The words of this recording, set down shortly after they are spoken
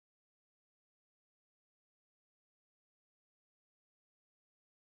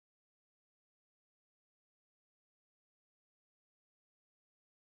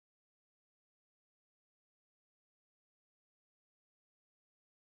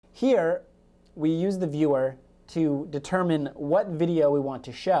Here, we use the viewer to determine what video we want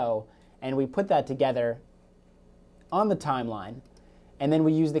to show, and we put that together on the timeline, and then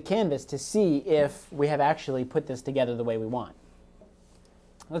we use the canvas to see if we have actually put this together the way we want.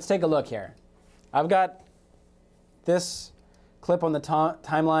 Let's take a look here. I've got this clip on the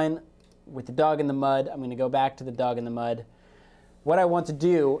timeline with the dog in the mud. I'm going to go back to the dog in the mud. What I want to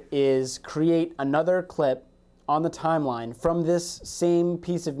do is create another clip on the timeline from this same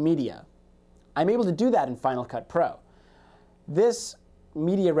piece of media. I'm able to do that in Final Cut Pro. This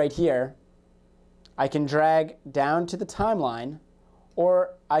media right here, I can drag down to the timeline,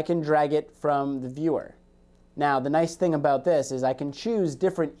 or I can drag it from the viewer. Now, the nice thing about this is I can choose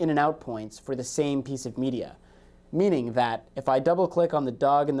different in and out points for the same piece of media, meaning that if I double click on the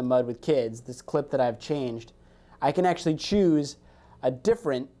dog in the mud with kids, this clip that I've changed, I can actually choose a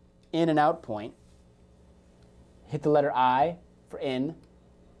different in and out point, hit the letter I for in,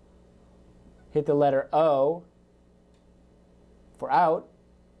 hit the letter O for out,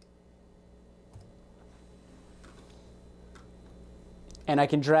 and I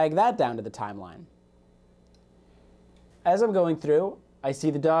can drag that down to the timeline. As I'm going through, I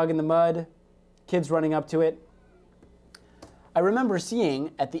see the dog in the mud, kids running up to it. I remember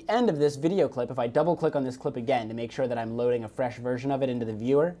seeing at the end of this video clip, if I double click on this clip again to make sure that I'm loading a fresh version of it into the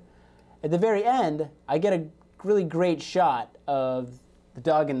viewer, at the very end, I get a really great shot of the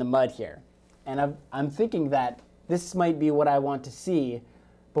dog in the mud here. And I'm thinking that this might be what I want to see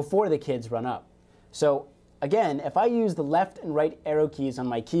before the kids run up. So again, if I use the left and right arrow keys on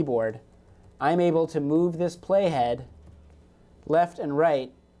my keyboard, I'm able to move this playhead left and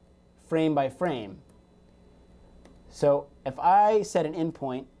right frame by frame. So if I set an in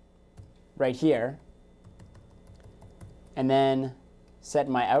point right here and then set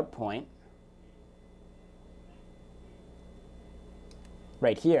my out point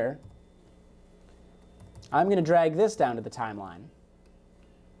right here, I'm going to drag this down to the timeline.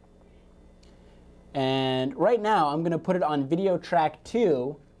 And right now I'm going to put it on video track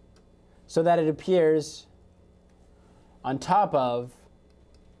 2 so that it appears on top of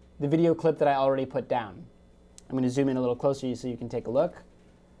the video clip that I already put down. I'm going to zoom in a little closer so you can take a look.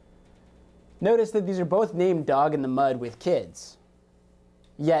 Notice that these are both named Dog in the Mud with Kids,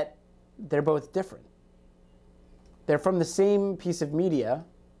 yet they're both different. They're from the same piece of media,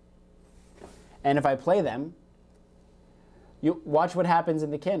 and if I play them, you watch what happens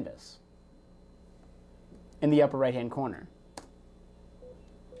in the canvas in the upper right-hand corner.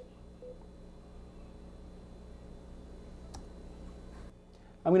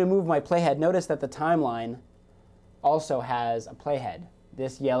 I'm going to move my playhead. Notice that the timeline also has a playhead.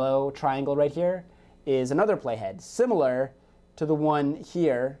 This yellow triangle right here is another playhead, similar to the one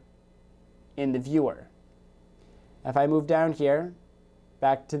here in the viewer. If I move down here,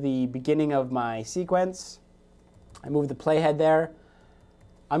 back to the beginning of my sequence, I move the playhead there.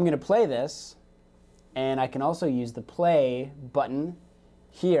 I'm going to play this, and I can also use the play button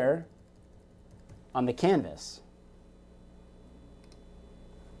here on the canvas.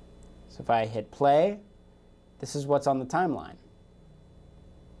 So if I hit play, this is what's on the timeline.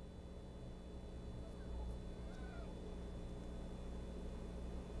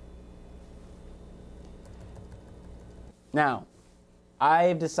 Now,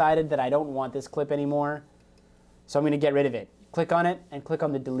 I've decided that I don't want this clip anymore, so I'm going to get rid of it. Click on it and click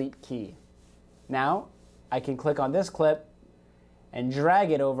on the delete key. Now, I can click on this clip and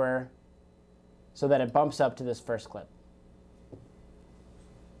drag it over so that it bumps up to this first clip.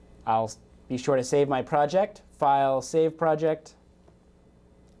 I'll be sure to save my project, File, Save Project,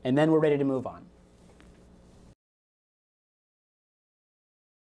 and then we're ready to move on.